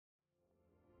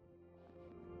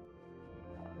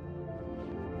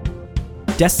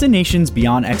Destinations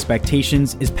Beyond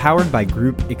Expectations is powered by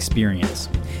Group Experience.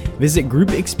 Visit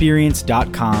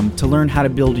groupexperience.com to learn how to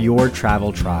build your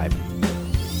travel tribe.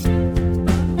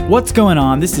 What's going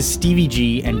on? This is Stevie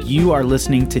G, and you are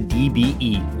listening to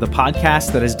DBE, the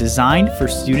podcast that is designed for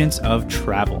students of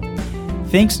travel.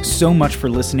 Thanks so much for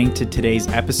listening to today's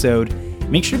episode.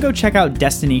 Make sure to go check out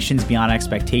Destinations Beyond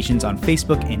Expectations on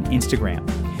Facebook and Instagram.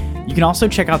 You can also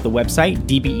check out the website,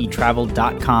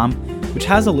 dbetravel.com, which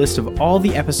has a list of all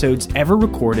the episodes ever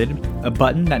recorded, a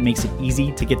button that makes it easy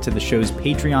to get to the show's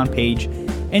Patreon page,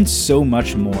 and so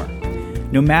much more.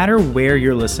 No matter where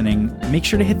you're listening, make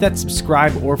sure to hit that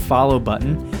subscribe or follow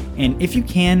button, and if you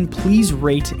can, please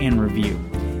rate and review.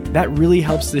 That really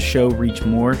helps the show reach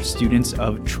more students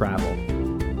of travel.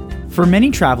 For many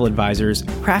travel advisors,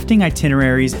 crafting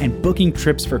itineraries and booking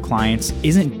trips for clients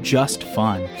isn't just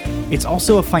fun. It's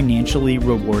also a financially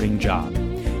rewarding job.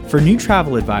 For new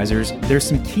travel advisors, there's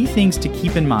some key things to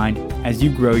keep in mind as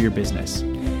you grow your business.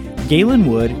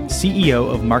 Galen Wood, CEO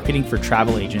of Marketing for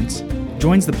Travel Agents,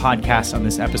 joins the podcast on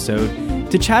this episode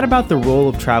to chat about the role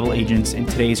of travel agents in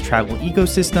today's travel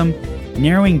ecosystem,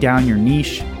 narrowing down your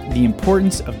niche, the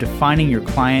importance of defining your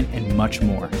client, and much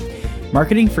more.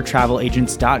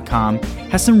 Marketingfortravelagents.com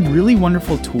has some really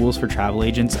wonderful tools for travel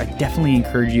agents. I definitely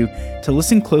encourage you to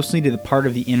listen closely to the part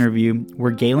of the interview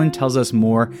where Galen tells us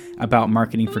more about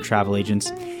marketing for travel agents.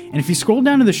 And if you scroll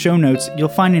down to the show notes, you'll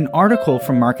find an article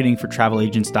from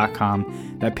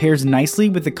marketingfortravelagents.com that pairs nicely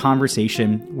with the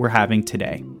conversation we're having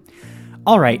today.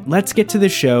 All right, let's get to the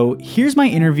show. Here's my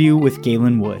interview with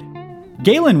Galen Wood.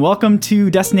 Galen, welcome to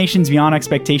Destinations Beyond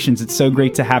Expectations. It's so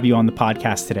great to have you on the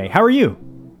podcast today. How are you?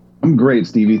 I'm great,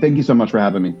 Stevie. Thank you so much for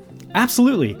having me.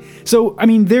 Absolutely. So,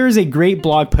 there is a great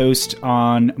blog post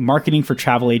on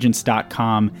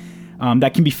marketingfortravelagents.com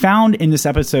that can be found in this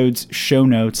episode's show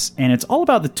notes, and it's all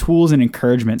about the tools and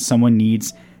encouragement someone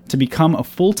needs to become a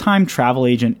full-time travel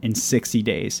agent in 60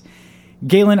 days.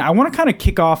 Galen, I want to kind of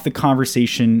kick off the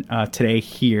conversation today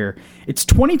here. It's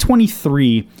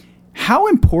 2023. How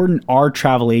important are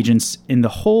travel agents in the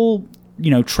whole,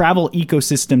 travel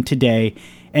ecosystem today?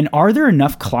 And are there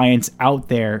enough clients out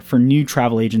there for new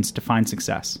travel agents to find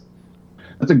success?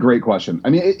 That's a great question.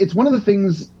 It's one of the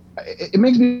things, it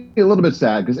makes me a little bit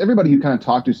sad because everybody you kind of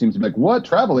talk to seems to be like, what,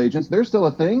 travel agents? They're still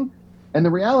a thing? And the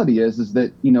reality is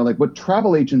that, what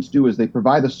travel agents do is they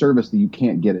provide a service that you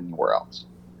can't get anywhere else,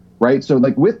 right? So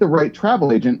with the right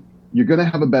travel agent, you're going to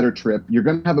have a better trip. You're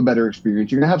going to have a better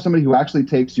experience. You're going to have somebody who actually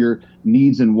takes your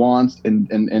needs and wants and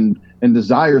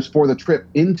desires for the trip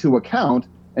into account.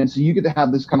 And so you get to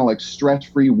have this kind of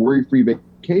stress-free, worry-free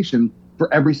vacation for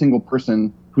every single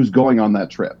person who's going on that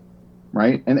trip,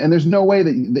 right? And there's no way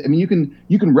that,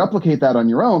 you can replicate that on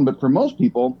your own, but for most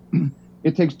people,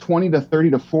 it takes 20 to 30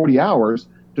 to 40 hours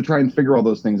to try and figure all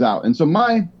those things out. And so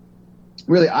I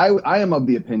am of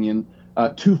the opinion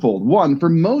twofold. One, for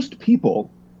most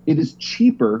people, it is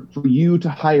cheaper for you to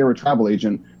hire a travel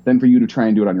agent than for you to try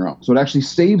and do it on your own. So it actually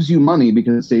saves you money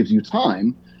because it saves you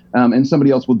time. And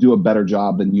somebody else will do a better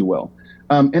job than you will.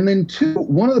 And then two,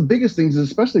 one of the biggest things is,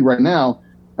 especially right now,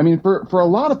 for a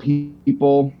lot of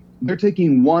people, they're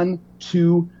taking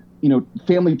 1-2,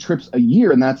 family trips a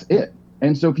year, and that's it.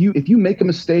 And so if you make a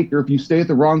mistake, or if you stay at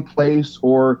the wrong place,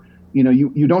 or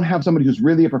you don't have somebody who's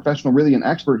really a professional, really an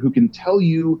expert who can tell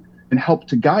you and help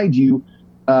to guide you,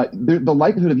 the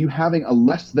likelihood of you having a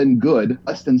less than good,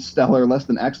 less than stellar, less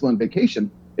than excellent vacation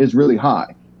is really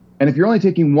high. And if you're only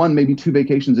taking 1, maybe 2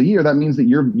 vacations a year, that means that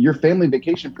your family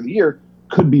vacation for the year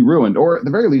could be ruined, or at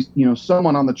the very least,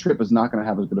 someone on the trip is not going to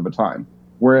have as good of a time.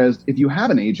 Whereas if you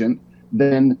have an agent,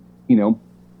 then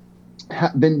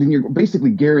then you're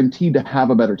basically guaranteed to have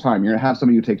a better time. You're going to have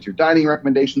somebody who takes your dining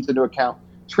recommendations into account,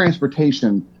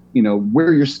 transportation,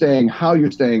 where you're staying, how you're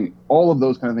staying, all of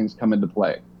those kind of things come into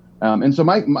play. And so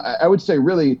I would say,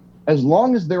 really, as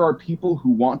long as there are people who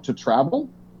want to travel,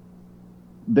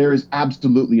 there is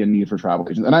absolutely a need for travel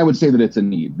agents. And I would say that it's a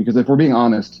need, because if we're being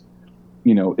honest,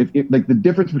 if the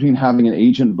difference between having an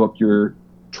agent book your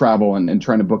travel and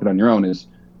trying to book it on your own is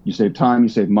you save time, you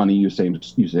save money, you save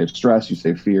stress, you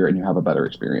save fear, and you have a better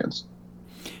experience.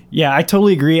 Yeah, I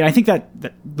totally agree. And I think that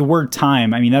the word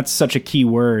time, that's such a key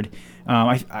word.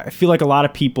 I feel like a lot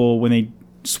of people, when they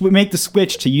make the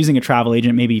switch to using a travel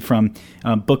agent, maybe from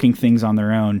booking things on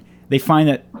their own, they find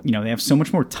that, they have so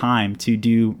much more time to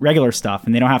do regular stuff,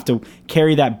 and they don't have to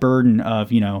carry that burden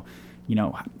of,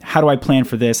 how do I plan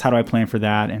for this? How do I plan for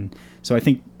that? And so I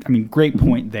think, great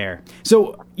point there.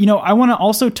 So, I want to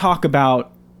also talk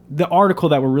about the article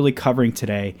that we're really covering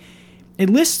today. It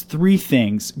lists 3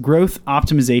 things: growth,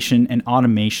 optimization, and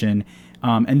automation.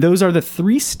 And those are the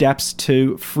 3 steps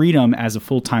to freedom as a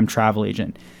full-time travel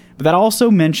agent. But that also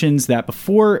mentions that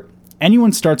before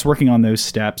anyone starts working on those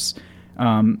steps,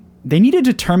 they need to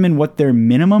determine what their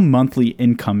minimum monthly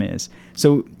income is.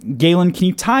 So, Galen, can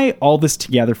you tie all this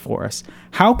together for us?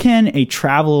 How can a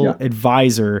travel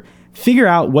advisor figure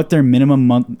out what their minimum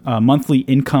monthly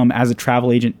income as a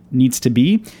travel agent needs to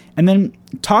be? And then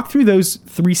talk through those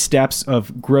 3 steps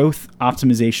of growth,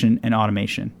 optimization, and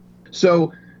automation.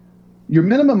 So your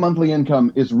minimum monthly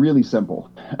income is really simple.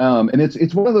 And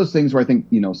it's one of those things where I think,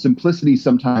 simplicity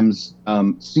sometimes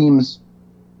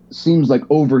seems like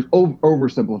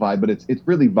oversimplified, but it's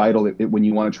really vital when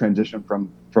you want to transition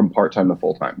from part-time to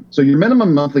full-time. So your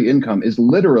minimum monthly income is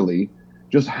literally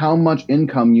just how much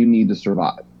income you need to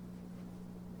survive.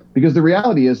 Because the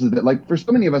reality is that, like, for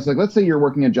so many of us, like, let's say you're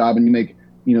working a job and you make,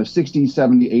 60,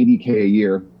 70, 80K a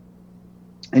year,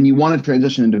 and you want to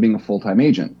transition into being a full-time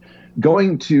agent.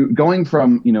 Going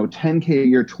from, 10K a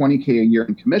year, 20K a year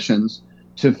in commissions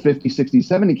to 50, 60,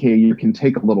 70K a year can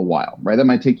take a little while, right? That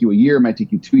might take you a year, might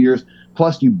take you 2 years.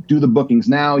 Plus, you do the bookings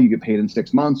now, you get paid in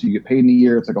 6 months, you get paid in a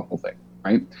year. It's like a whole thing,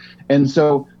 right? And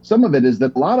so some of it is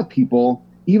that a lot of people,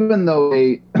 even though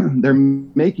they're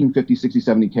making 50, 60,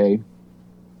 70K,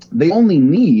 they only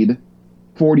need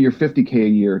 40 or 50K a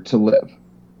year to live.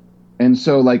 And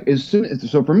so,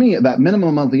 so for me, that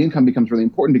minimum monthly income becomes really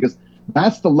important because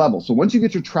that's the level. So once you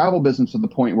get your travel business to the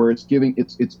point where it's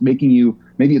making you,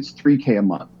 maybe it's 3K a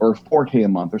month or 4K a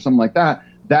month or something like that,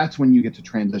 that's when you get to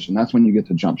transition. That's when you get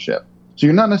to jump ship. So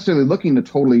you're not necessarily looking to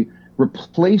totally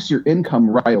replace your income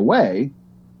right away.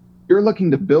 You're looking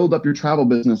to build up your travel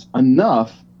business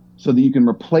enough so that you can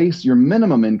replace your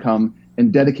minimum income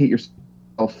and dedicate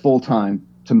yourself full time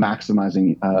to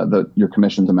maximizing your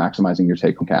commissions and maximizing your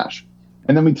take home cash.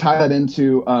 And then we tie that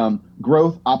into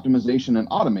growth, optimization, and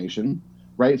automation,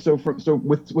 right? So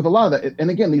with a lot of that, and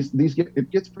again,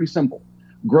 it gets pretty simple.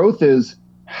 Growth is,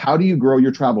 how do you grow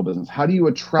your travel business? How do you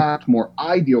attract more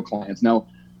ideal clients? Now,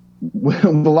 with a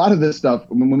lot of this stuff,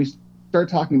 when we start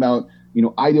talking about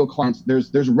ideal clients,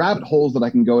 there's rabbit holes that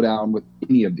I can go down with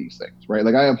any of these things, right?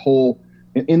 Like I have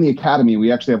in the academy,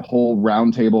 we actually have whole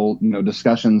roundtable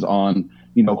discussions on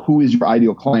who is your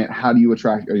ideal client, how do you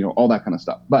attract all that kind of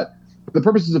stuff. But for the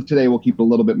purposes of today, we'll keep it a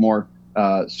little bit more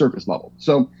surface level.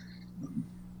 So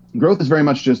growth is very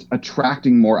much just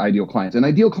attracting more ideal clients. And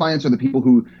ideal clients are the people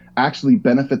who actually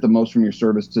benefit the most from your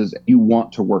services you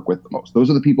want to work with the most. Those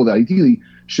are the people that ideally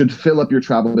should fill up your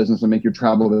travel business and make your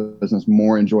travel business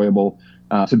more enjoyable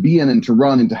to be in and to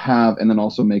run and to have, and then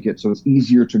also make it so it's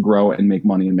easier to grow and make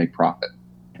money and make profit.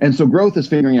 And so growth is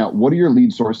figuring out, what are your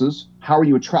lead sources? How are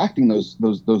you attracting those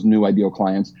new ideal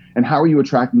clients? And how are you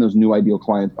attracting those new ideal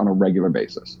clients on a regular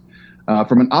basis?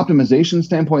 From an optimization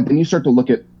standpoint, then you start to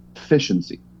look at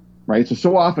efficiency, right?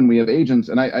 So often we have agents,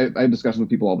 and I have discussions with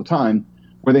people all the time,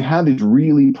 where they have these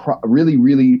really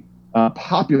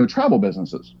popular travel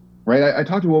businesses, right? I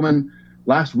talked to a woman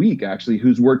last week, actually,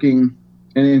 who's working,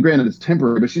 and granted it's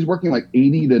temporary, but she's working like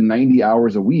 80 to 90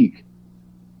 hours a week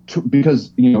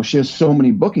because she has so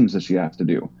many bookings that she has to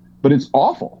do. But it's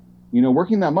awful.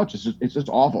 Working that much it's just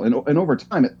awful. And over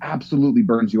time it absolutely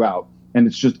burns you out. And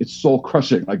it's soul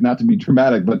crushing, like, not to be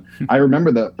dramatic, but I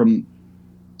remember that from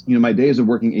my days of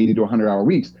working 80 to 100-hour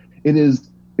weeks.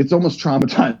 It's almost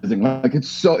traumatizing. Like it's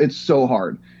so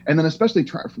hard. And then especially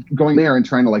going there and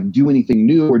trying to like do anything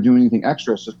new or do anything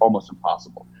extra is just almost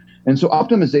impossible. And so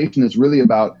optimization is really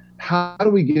about, how do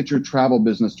we get your travel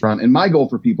business to run? And my goal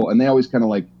for people, and they always kind of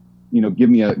like, give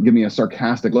me a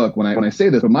sarcastic look when I say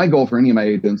this, but my goal for any of my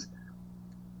agents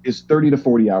is 30 to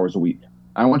 40 hours a week.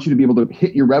 I want you to be able to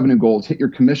hit your revenue goals, hit your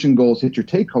commission goals, hit your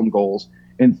take-home goals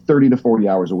in 30 to 40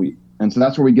 hours a week. And so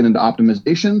that's where we get into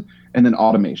optimization and then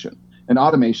automation. And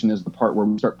automation is the part where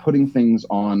we start putting things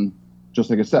on, just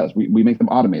like it says, we make them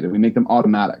automated, we make them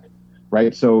automatic,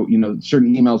 right? So,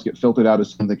 certain emails get filtered out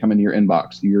as soon as they come into your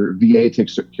inbox. Your VA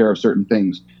takes care of certain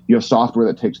things. You have software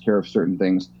that takes care of certain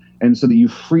things. And so that you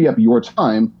free up your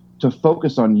time to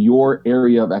focus on your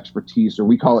area of expertise, or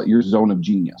we call it your zone of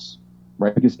genius,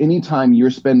 right? Because anytime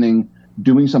you're spending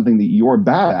doing something that you're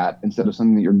bad at instead of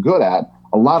something that you're good at,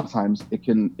 a lot of times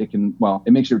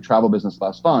it makes your travel business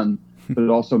less fun, but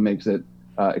it also makes it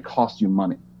costs you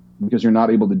money because you're not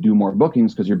able to do more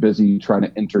bookings because you're busy trying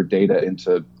to enter data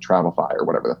into Travelify or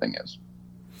whatever the thing is.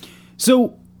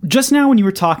 So just now when you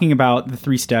were talking about the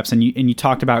 3 steps and you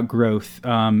talked about growth,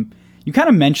 you kind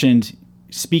of mentioned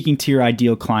speaking to your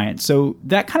ideal client. So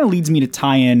that kind of leads me to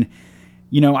tie in,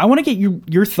 I want to get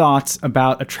your thoughts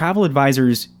about a travel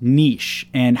advisor's niche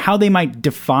and how they might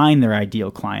define their ideal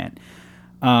client.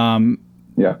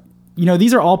 Yeah.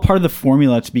 these are all part of the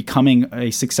formula to becoming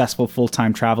a successful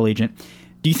full-time travel agent.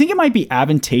 Do you think it might be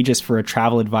advantageous for a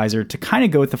travel advisor to kind of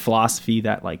go with the philosophy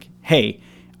that like, hey,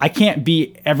 I can't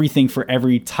be everything for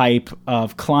every type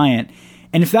of client?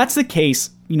 And if that's the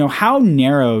case, how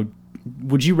narrow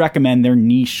would you recommend their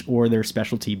niche or their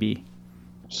specialty be?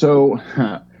 So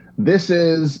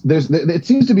it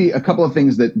seems to be a couple of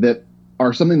things that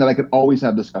are something that I could always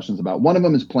have discussions about. One of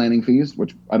them is planning fees,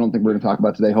 which I don't think we're going to talk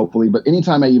about today, hopefully. But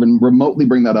anytime I even remotely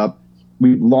bring that up,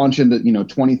 we launch into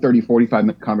 20, 30,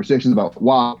 45-minute conversations about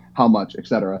why, how much, et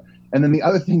cetera. And then the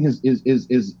other thing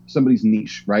is somebody's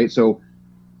niche, right? So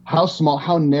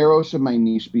how narrow should my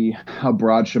niche be? How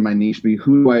broad should my niche be?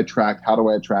 Who do I attract? How do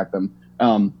I attract them?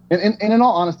 And in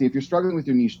all honesty, if you're struggling with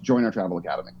your niche, join our travel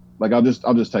academy. Like I'll just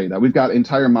tell you that we've got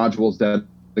entire modules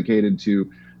dedicated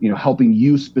to helping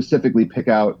you specifically pick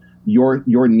out your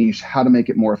niche, how to make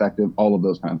it more effective, all of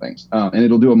those kind of things, and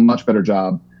it'll do a much better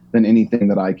job than anything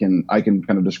that I can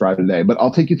kind of describe today. But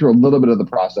I'll take you through a little bit of the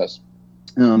process,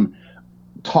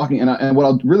 talking, and what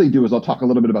I'll really do is I'll talk a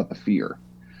little bit about the fear.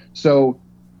 So,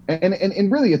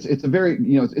 and really, it's a very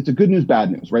it's a good news,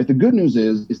 bad news, right? The good news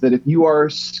is that if you are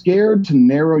scared to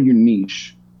narrow your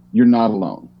niche, you're not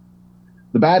alone.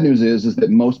 The bad news is that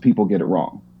most people get it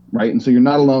wrong, right? And so you're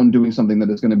not alone doing something that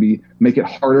is going to make it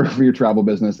harder for your travel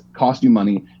business, cost you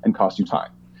money, and cost you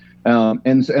time.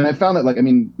 And I found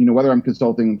that, whether I'm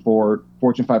consulting for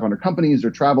Fortune 500 companies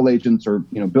or travel agents or,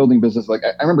 building business, I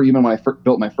remember even when I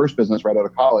built my first business right out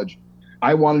of college,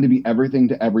 I wanted to be everything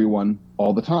to everyone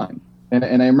all the time.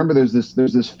 And I remember there's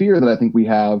this fear that I think we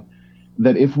have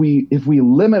that if we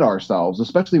limit ourselves,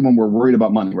 especially when we're worried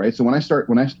about money, right? So when I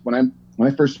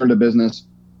first started a business,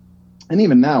 and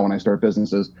even now when I start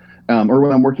businesses, or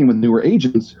when I'm working with newer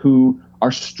agents who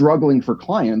are struggling for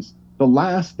clients, the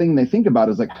last thing they think about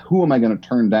is like, who am I going to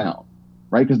turn down,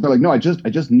 right? Because they're like, no, I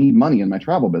just need money in my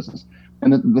travel business.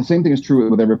 And the same thing is true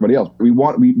with everybody else.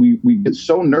 We get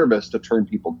so nervous to turn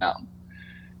people down.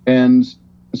 And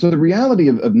so the reality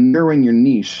of narrowing your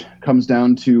niche comes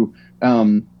down to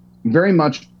very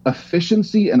much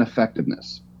efficiency and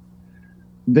effectiveness.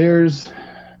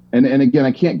 And again,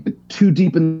 I can't get too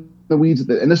deep in the weeds,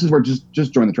 and this is where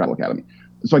just join the Travel Academy.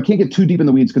 So I can't get too deep in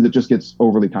the weeds because it just gets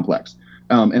overly complex.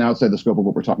 And outside the scope of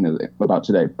what we're talking about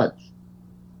today. But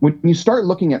when you start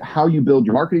looking at how you build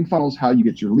your marketing funnels, how you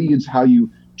get your leads, how you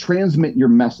transmit your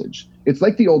message, it's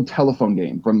like the old telephone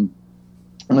game from,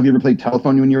 I don't know if you ever played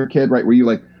telephone when you were a kid, right? Where you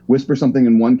like whisper something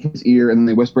in one kid's ear and then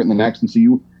they whisper it in the next. And so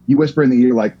you whisper in the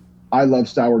ear like, I love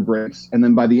sour grapes. And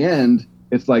then by the end,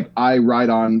 it's like, I ride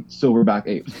on silverback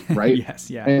apes, right? Yes,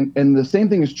 yeah. And the same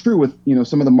thing is true with,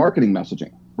 some of the marketing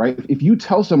messaging, right? If you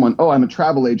tell someone, oh, I'm a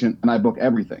travel agent and I book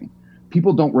everything,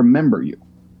 people don't remember you,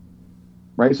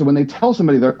 right? So when they tell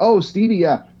somebody they're, oh, Stevie's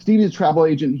a travel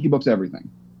agent, he books everything,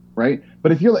 right?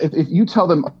 But if you tell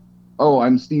them, oh,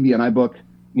 I'm Stevie and I book,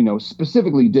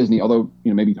 specifically Disney, although,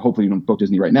 maybe hopefully you don't book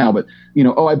Disney right now, but,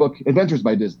 oh, I book Adventures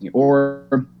by Disney,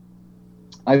 or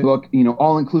I book,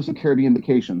 all-inclusive Caribbean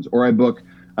vacations, or I book,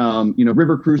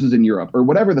 river cruises in Europe, or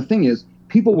whatever the thing is,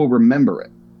 people will remember it.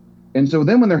 And so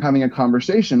then when they're having a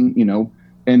conversation,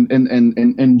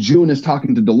 and June is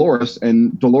talking to Dolores,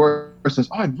 and Dolores says,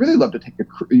 oh, I'd really love to take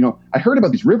I heard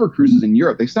about these river cruises in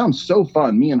Europe. They sound so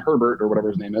fun. Me and Herbert, or whatever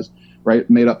his name is, right,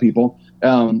 made up people,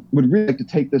 would really like to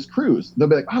take this cruise. They'll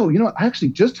be like, oh, I actually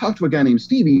just talked to a guy named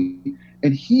Stevie,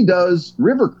 and he does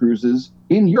river cruises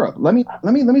in Europe. Let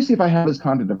me see if I have his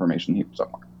contact information here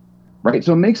somewhere, right?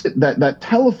 So it makes it that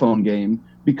telephone game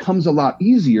becomes a lot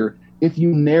easier if you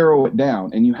narrow it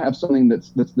down and you have something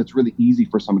that's really easy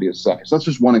for somebody to say. So that's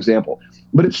just one example,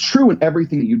 but it's true in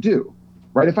everything that you do,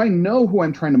 right? If I know who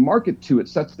I'm trying to market to, it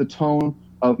sets the tone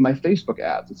of my Facebook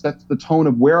ads. It sets the tone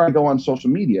of where I go on social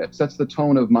media. It sets the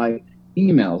tone of my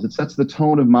emails. It sets the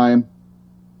tone of my,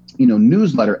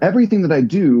 newsletter. Everything that I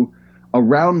do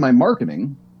around my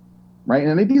marketing, right?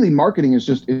 And ideally, marketing it's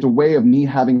a way of me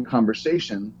having a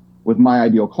conversation with my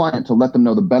ideal client to let them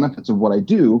know the benefits of what I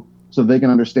do, so they can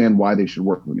understand why they should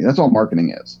work with me. That's all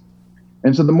marketing is.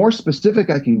 And so the more specific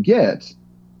I can get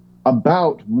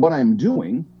about what I'm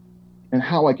doing and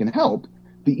how I can help,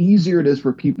 the easier it is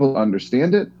for people to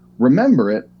understand it,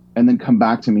 remember it, and then come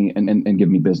back to me and give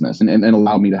me business and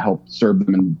allow me to help serve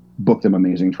them and book them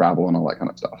amazing travel and all that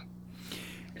kind of stuff.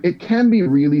 It can be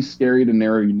really scary to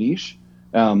narrow your niche,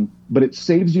 but it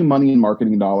saves you money in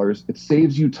marketing dollars. It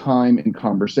saves you time in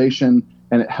conversation,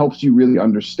 and it helps you really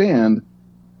understand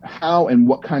how and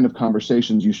what kind of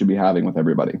conversations you should be having with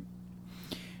everybody.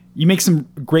 You make some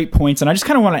great points, and I just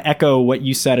kind of want to echo what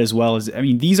you said as well.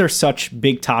 These are such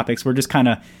big topics. We're just kind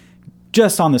of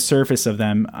on the surface of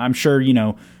them. I'm sure,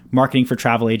 Marketing for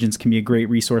Travel Agents can be a great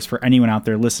resource for anyone out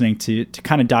there listening to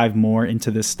kind of dive more into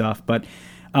this stuff. But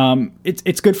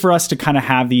it's good for us to kind of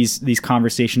have these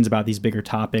conversations about these bigger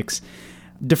topics.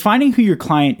 Defining who your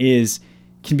client is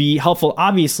can be helpful,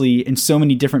 obviously, in so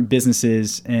many different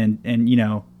businesses and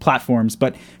platforms.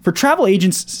 But for travel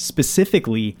agents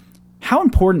specifically, how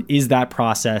important is that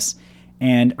process?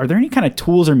 And are there any kind of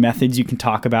tools or methods you can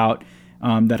talk about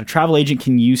that a travel agent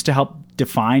can use to help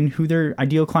define who their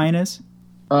ideal client is?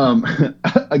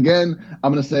 Again,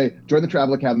 I'm going to say join the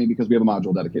Travel Academy because we have a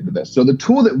module dedicated to this. So the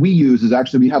tool that we use is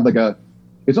actually, we have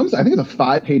it's almost, I think it's a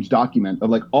 5-page document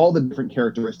of like all the different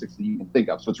characteristics that you can think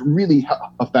of. So it's really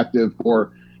effective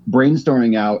for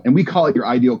brainstorming out, and we call it your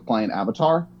ideal client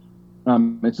avatar.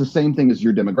 It's the same thing as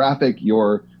your demographic,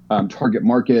 your target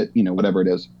market, whatever it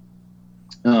is.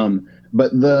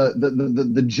 But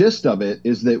the gist of it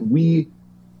is that we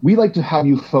like to have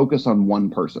you focus on one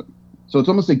person. So it's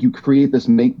almost like you create this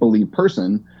make-believe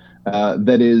person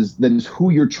that is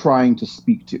who you're trying to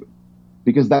speak to,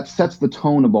 because that sets the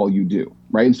tone of all you do,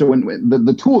 right? And so when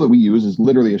the tool that we use is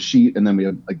literally a sheet, and then we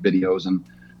have like videos and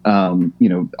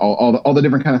all the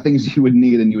different kind of things you would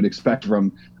need and you would expect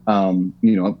from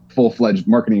a full-fledged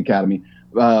marketing academy.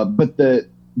 But the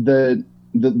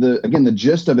again, the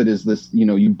gist of it is this: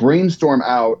 you brainstorm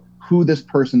out who this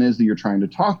person is that you're trying to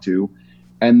talk to,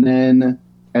 and then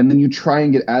you try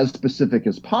and get as specific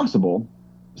as possible,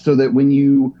 so that when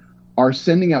you are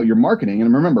sending out your marketing,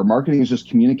 and remember, marketing is just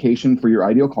communication for your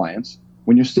ideal clients.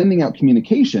 When you're sending out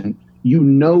communication, you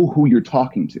know who you're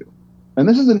talking to. And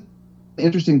this is an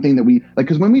interesting thing that we like,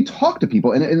 because when we talk to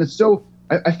people, and it's so,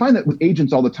 I find that with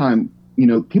agents all the time,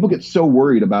 people get so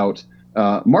worried about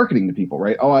marketing to people,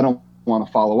 right? Oh, I don't want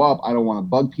to follow up. I don't want to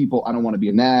bug people. I don't want to be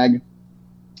a nag.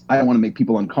 I don't want to make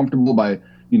people uncomfortable by,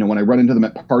 when I run into them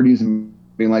at parties and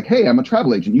being like, hey, I'm a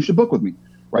travel agent, you should book with me,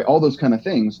 right? All those kind of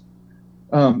things.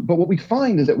 But what we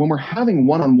find is that when we're having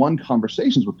one-on-one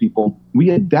conversations with people, we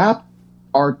adapt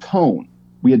our tone,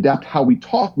 we adapt how we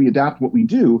talk, we adapt what we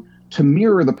do to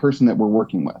mirror the person that we're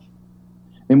working with.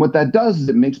 And what that does is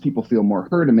it makes people feel more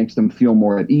heard, it makes them feel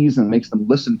more at ease, and it makes them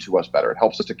listen to us better. It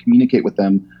helps us to communicate with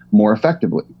them more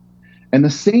effectively. And the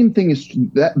same thing is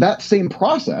that same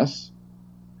process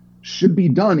should be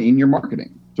done in your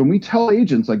marketing. So when we tell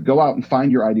agents, like, go out and find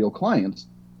your ideal clients,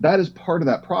 that is part of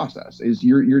that process. Is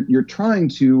you're trying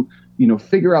to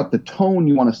figure out the tone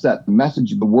you want to set, the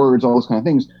message, the words, all those kind of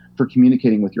things for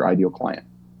communicating with your ideal client.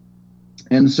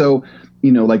 And so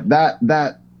like that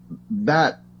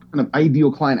kind of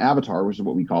ideal client avatar, which is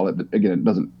what we call it. But again, it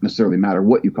doesn't necessarily matter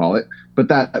what you call it, but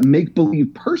that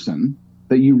make-believe person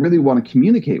that you really want to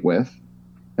communicate with,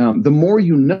 the more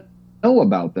you know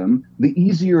about them, the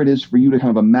easier it is for you to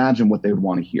kind of imagine what they would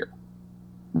want to hear.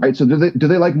 Right? So do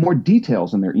they like more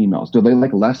details in their emails? Do they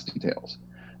like less details?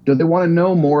 Do they want to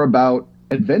know more about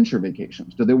adventure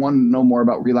vacations? Do they want to know more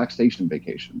about relaxation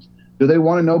vacations? Do they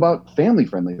want to know about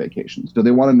family-friendly vacations? Do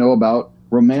they want to know about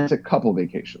romantic couple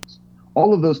vacations?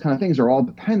 All of those kind of things are all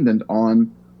dependent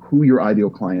on who your ideal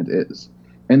client is.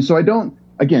 And so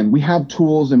we have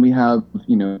tools and we have,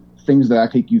 things that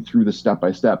I take you through the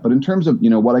step-by-step. But in terms of,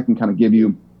 what I can kind of give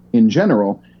you in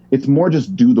general, it's more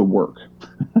just do the work,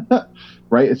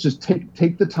 right? It's just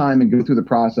take the time and go through the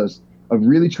process of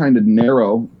really trying to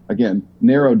narrow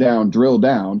down, drill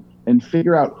down, and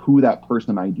figure out who that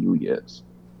person ideally is.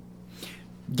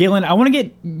 Galen, I want to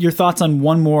get your thoughts on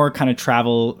one more kind of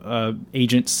travel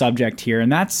agent subject here,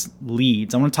 and that's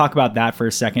leads. I want to talk about that for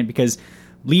a second, because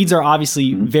leads are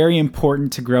obviously very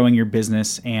important to growing your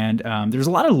business, and there's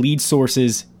a lot of lead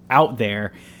sources out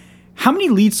there. How many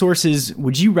lead sources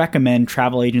would you recommend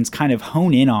travel agents kind of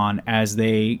hone in on as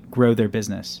they grow their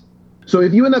business? So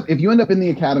if you end up in the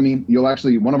academy, you'll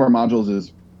actually, one of our modules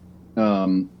is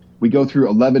we go through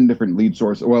 11 different lead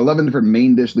sources, or 11 different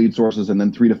main dish lead sources, and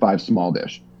then 3 to 5 small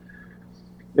dish.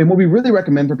 And what we really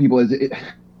recommend for people is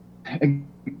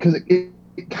because it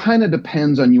kind of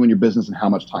depends on you and your business and how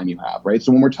much time you have, right?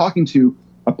 So when we're talking to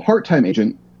a part-time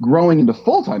agent growing into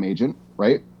full-time agent,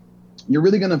 right, you're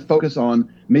really going to focus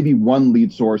on maybe one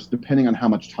lead source depending on how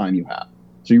much time you have.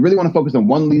 So you really want to focus on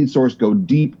one lead source, go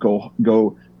deep, go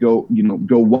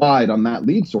wide on that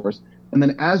lead source. And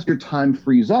then as your time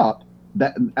frees up,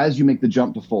 that as you make the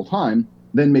jump to full-time,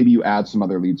 then maybe you add some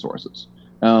other lead sources.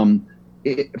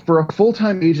 For a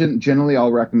full-time agent, generally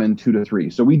I'll recommend 2 to 3.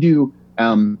 So we do,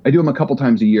 I do them a couple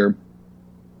times a year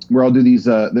where I'll do these,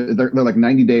 they're like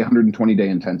 90-day, 120-day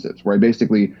intensives, where I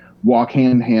basically walk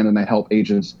hand in hand and I help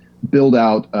agents build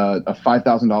out a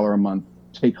 $5,000 a month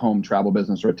take-home travel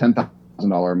business, or a $10,000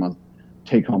 a month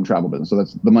take-home travel business. So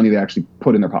that's the money they actually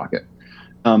put in their pocket.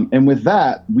 And with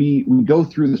that, we go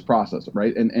through this process,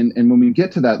 right? And when we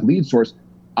get to that lead source,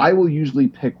 I will usually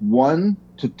pick 1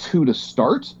 to 2 to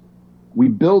start. We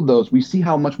build those. We see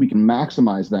how much we can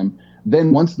maximize them.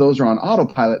 Then once those are on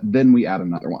autopilot, then we add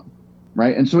another one,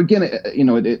 right? And so again,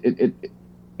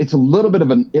 it's a little bit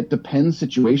of an it depends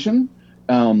situation,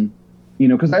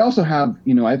 because I also have,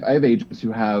 I have agents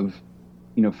who have,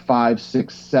 5,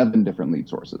 6, 7 different lead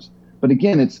sources. But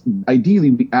again, it's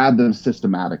ideally we add them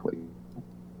systematically.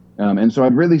 And so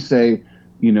I'd really say,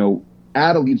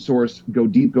 add a lead source, go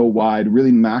deep, go wide,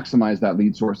 really maximize that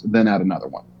lead source, then add another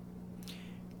one.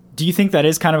 Do you think that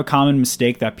is kind of a common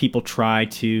mistake that people try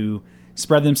to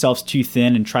spread themselves too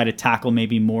thin and try to tackle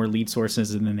maybe more lead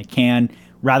sources than they can,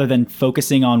 rather than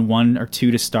focusing on 1 or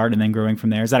 2 to start and then growing from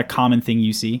there? Is that a common thing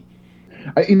you see?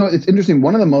 It's interesting.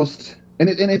 One of the most, and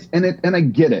I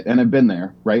get it, and I've been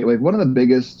there, right? Like one of the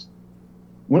biggest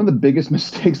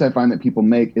mistakes I find that people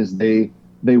make is they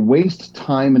waste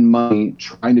time and money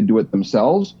trying to do it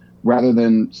themselves rather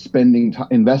than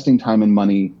investing time and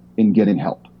money in getting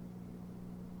help.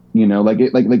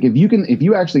 If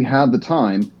you actually have the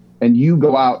time and you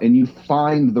go out and you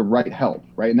find the right help,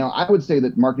 right? Now, I would say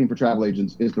that marketing for travel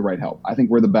agents is the right help. I think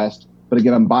we're the best, but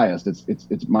again, I'm biased.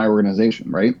 It's my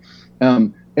organization, right?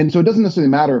 And so it doesn't necessarily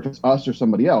matter if it's us or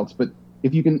somebody else, but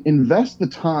if you can invest the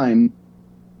time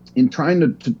in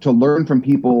trying to learn from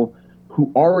people who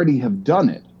already have done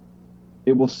it,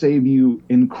 it will save you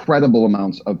incredible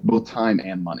amounts of both time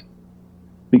and money.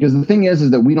 Because the thing is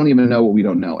that we don't even know what we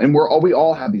don't know. And we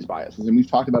all have these biases, and we've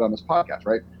talked about it on this podcast,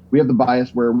 right? We have the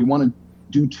bias where we want to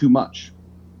do too much.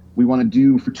 We want to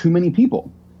do for too many people,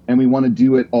 and we want to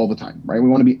do it all the time, right? We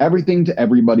want to be everything to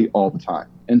everybody all the time.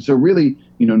 And so really,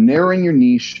 narrowing your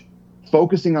niche,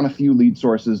 focusing on a few lead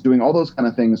sources, doing all those kind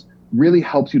of things really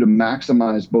helps you to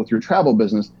maximize both your travel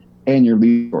business and your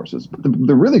lead sources. But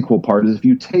the really cool part is if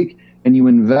you take and you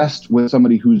invest with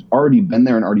somebody who's already been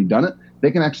there and already done it, they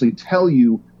can actually tell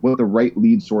you what the right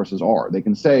lead sources are. They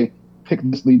can say, pick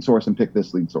this lead source and pick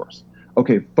this lead source.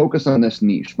 Okay, focus on this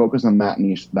niche, focus on that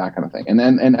niche, that kind of thing.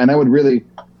 And I would really,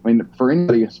 for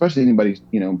anybody, especially anybody,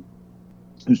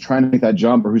 who's trying to make that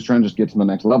jump or who's trying to just get to the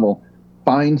next level,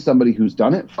 find somebody who's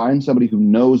done it, find somebody who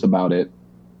knows about it,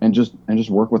 and just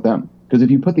work with them. Because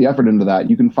if you put the effort into that,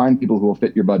 you can find people who will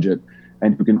fit your budget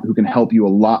and who can help you a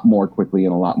lot more quickly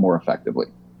and a lot more effectively.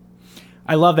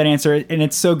 I love that answer. And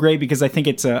it's so great because I think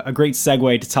it's a great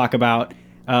segue to talk about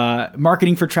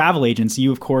marketing for travel agents.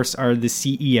 You, of course, are the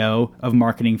CEO of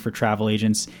Marketing for Travel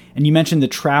Agents. And you mentioned the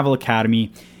Travel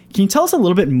Academy. Can you tell us a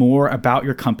little bit more about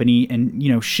your company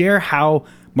and, share how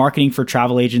Marketing for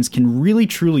Travel Agents can really,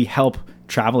 truly help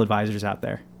travel advisors out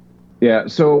there? Yeah.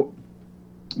 So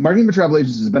Marketing for Travel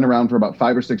Agents has been around for about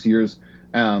 5 or 6 years.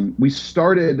 We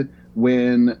started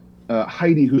when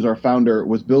Heidi, who's our founder,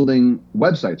 was building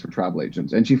websites for travel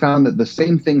agents. And she found that the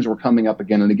same things were coming up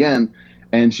again and again.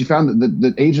 And she found that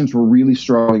the agents were really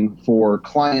struggling for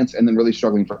clients and then really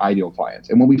struggling for ideal clients.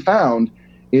 And what we found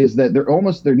is that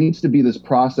there needs to be this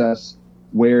process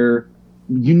where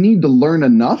you need to learn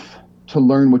enough to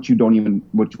learn what you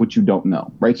don't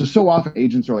know, right? So often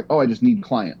agents are like, oh, I just need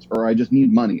clients, or I just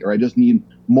need money, or I just need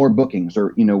more bookings,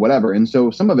 or, whatever. And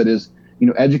so some of it is,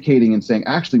 educating and saying,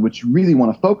 actually, what you really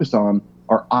want to focus on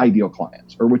are ideal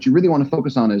clients, or what you really want to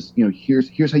focus on is,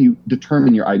 here's how you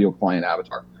determine your ideal client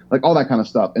avatar, like all that kind of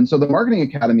stuff. And so the Marketing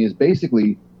Academy is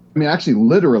basically, actually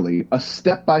literally a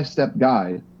step-by-step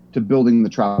guide to building the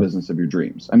travel business of your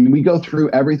dreams. We go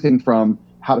through everything from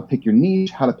how to pick your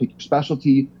niche, how to pick your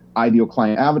specialty, ideal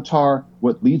client avatar,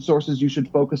 what lead sources you should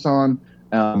focus on,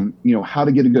 how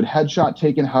to get a good headshot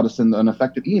taken, how to send an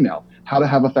effective email, how to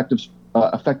have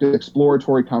effective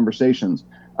exploratory conversations,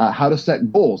 how to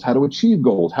set goals, how to achieve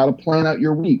goals, how to plan out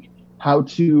your week, how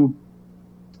to,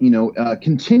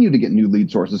 continue to get new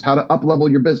lead sources, how to up-level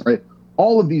your business, right?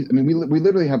 All of these, we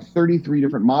literally have 33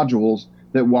 different modules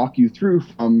that walk you through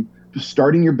from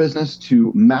starting your business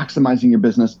to maximizing your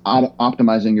business,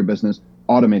 optimizing your business,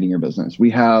 automating your business. We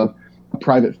have a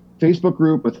private Facebook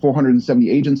group with 470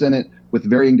 agents in it with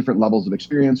varying different levels of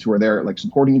experience who are there like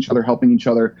supporting each other, helping each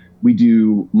other. We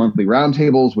do monthly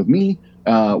roundtables with me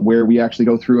where we actually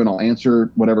go through and I'll answer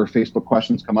whatever Facebook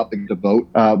questions come up. They get to vote.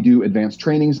 Do advanced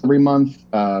trainings every month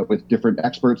with different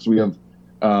experts. We have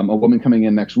a woman coming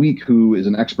in next week who is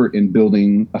an expert in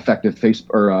building effective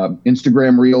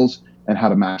Instagram reels and how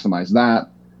to maximize that.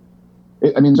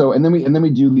 And then we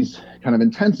do these kind of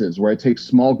intensives where I take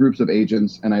small groups of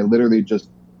agents and I literally just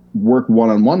work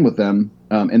one-on-one with them,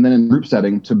 and then in group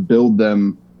setting to build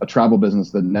them a travel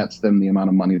business that nets them the amount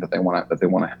of money that they want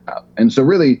to have. And so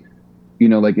really,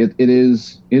 it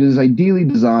is ideally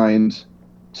designed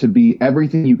to be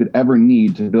everything you could ever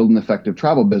need to build an effective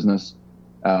travel business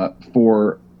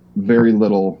for very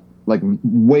little, like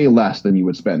way less than you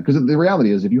would spend. Because the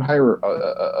reality is, if you hire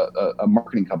a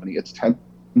marketing company, it's tens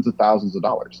of thousands of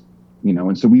dollars,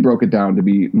 and so we broke it down to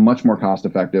be much more cost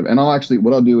effective. And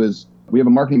what I'll do is, we have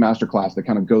a marketing masterclass that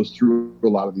kind of goes through a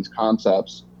lot of these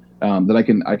concepts that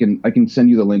I can send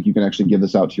you the link. You can actually give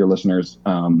this out to your listeners,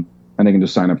 and they can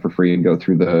just sign up for free and go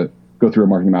through a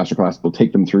marketing masterclass. We'll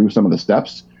take them through some of the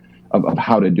steps of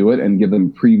how to do it and give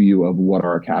them a preview of what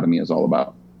our academy is all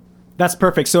about. That's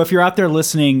perfect. So if you're out there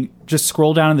listening, just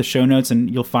scroll down in the show notes and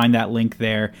you'll find that link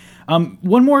there.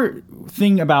 One more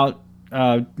thing about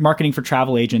marketing for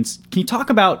travel agents. Can you talk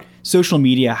about social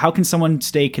media? How can someone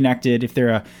stay connected if they're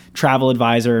a travel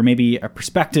advisor or maybe a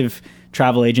prospective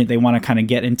travel agent? They want to kind of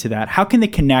get into that. How can they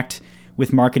connect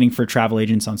with marketing for travel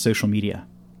agents on social media?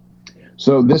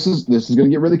 So this is going to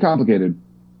get really complicated.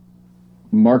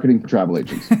 Marketing for travel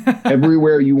agents.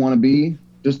 Everywhere you want to be,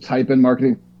 just type in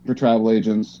marketing for travel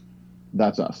agents.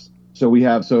 That's us. So we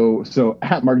have so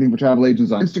at Marketing for Travel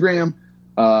Agents on Instagram,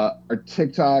 our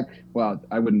TikTok. Well,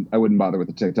 I wouldn't bother with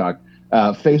the TikTok.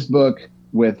 Facebook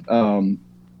with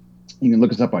you can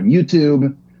look us up on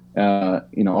YouTube.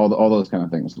 All those kind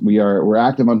of things. We're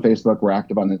active on Facebook. We're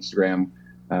active on Instagram.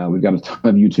 We've got a ton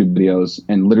of YouTube videos,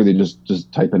 and literally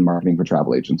just type in Marketing for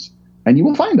Travel Agents, and you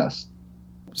will find us.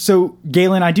 So,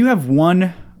 Galen, I do have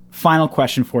one final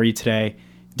question for you today.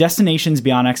 Destinations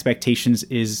Beyond Expectations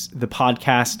is the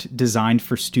podcast designed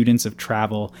for students of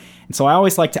travel. And so I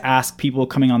always like to ask people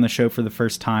coming on the show for the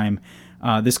first time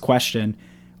this question.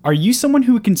 Are you someone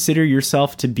who would consider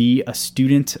yourself to be a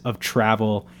student of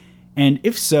travel? And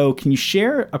if so, can you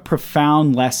share a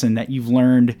profound lesson that you've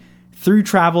learned through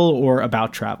travel or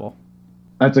about travel?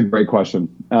 That's a great question.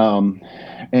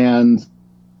 And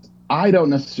I don't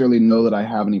necessarily know that I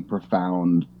have any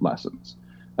profound lessons.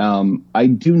 I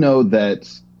do know that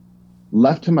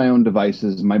left to my own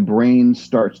devices, my brain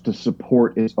starts to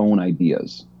support its own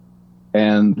ideas.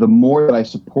 And the more that I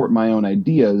support my own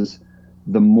ideas,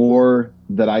 the more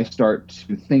that I start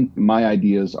to think my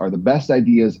ideas are the best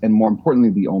ideas and, more importantly,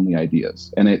 the only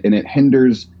ideas. And it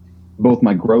hinders both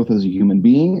my growth as a human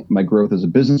being, my growth as a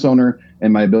business owner,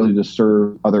 and my ability to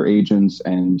serve other agents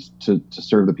and to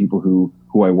serve the people who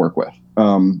I work with.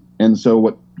 And so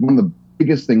one of the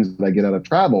biggest things that I get out of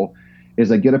travel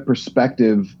is I get a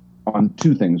perspective on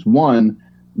two things. One,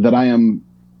 that I am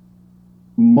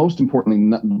most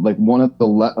importantly,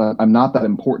 I'm not that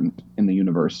important in the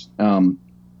universe. And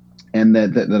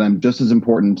that I'm just as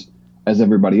important as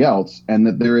everybody else. And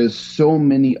that there is so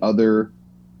many other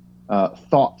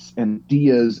thoughts and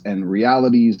ideas and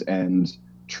realities and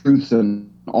truths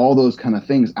and all those kind of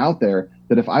things out there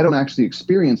that if I don't actually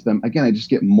experience them, again, I just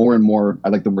get more and more, I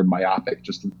like the word myopic,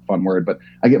 just a fun word, but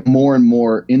I get more and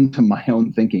more into my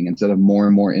own thinking instead of more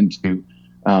and more into,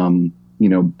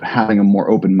 having a more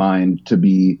open mind to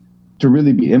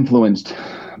really be influenced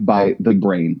by the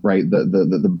brain, right?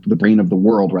 The brain of the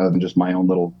world rather than just my own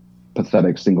little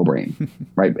pathetic single brain,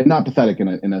 right? And not pathetic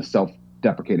in a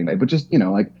self-deprecating way, but just,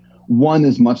 like one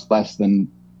is much less than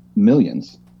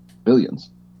millions, billions.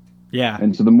 Yeah.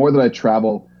 And so the more that I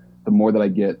travel, the more that I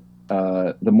get,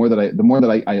 the more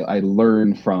that I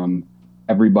learn from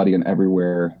everybody and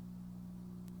everywhere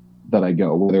that I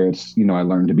go, whether it's, I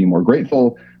learn to be more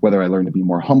grateful, whether I learn to be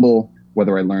more humble,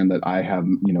 whether I learn that I have,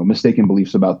 mistaken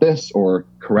beliefs about this or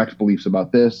correct beliefs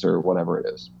about this or whatever it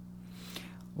is.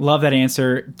 Love that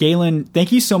answer. Galen,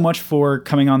 thank you so much for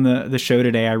coming on the show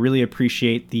today. I really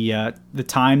appreciate the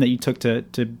time that you took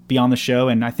to be on the show.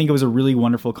 And I think it was a really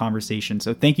wonderful conversation.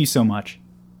 So thank you so much.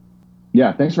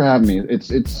 Yeah, thanks for having me.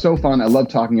 It's so fun. I love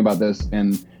talking about this.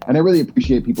 And I really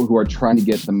appreciate people who are trying to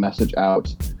get the message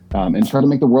out and try to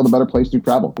make the world a better place through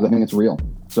travel, because I think it's real.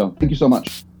 So thank you so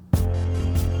much.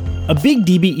 A big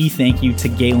DBE thank you to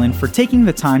Galen for taking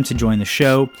the time to join the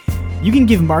show. You can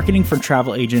give Marketing for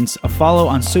Travel Agents a follow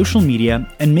on social media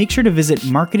and make sure to visit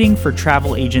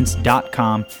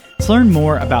marketingfortravelagents.com to learn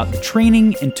more about the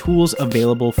training and tools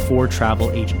available for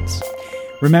travel agents.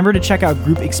 Remember to check out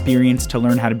Group Experience to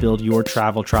learn how to build your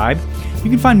travel tribe. You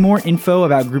can find more info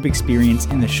about Group Experience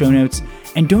in the show notes,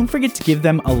 and don't forget to give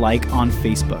them a like on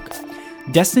Facebook.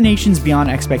 Destinations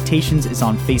Beyond Expectations is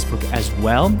on Facebook as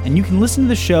well, and you can listen to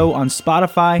the show on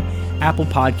Spotify, Apple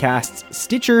Podcasts,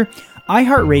 Stitcher,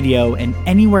 iHeartRadio, and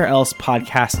anywhere else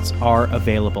podcasts are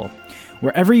available.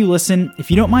 Wherever you listen, if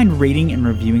you don't mind rating and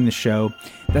reviewing the show,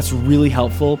 that's really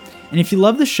helpful. And if you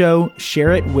love the show,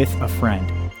 share it with a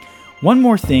friend. One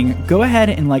more thing, go ahead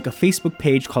and like a Facebook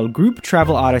page called Group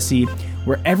Travel Odyssey,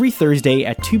 where every Thursday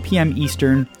at 2 p.m.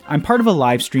 Eastern, I'm part of a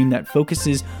live stream that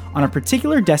focuses on a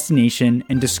particular destination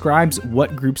and describes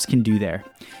what groups can do there.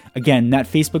 Again, that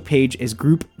Facebook page is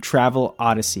Group Travel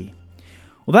Odyssey.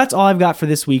 Well, that's all I've got for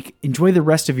this week. Enjoy the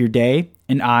rest of your day,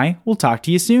 and I will talk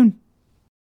to you soon.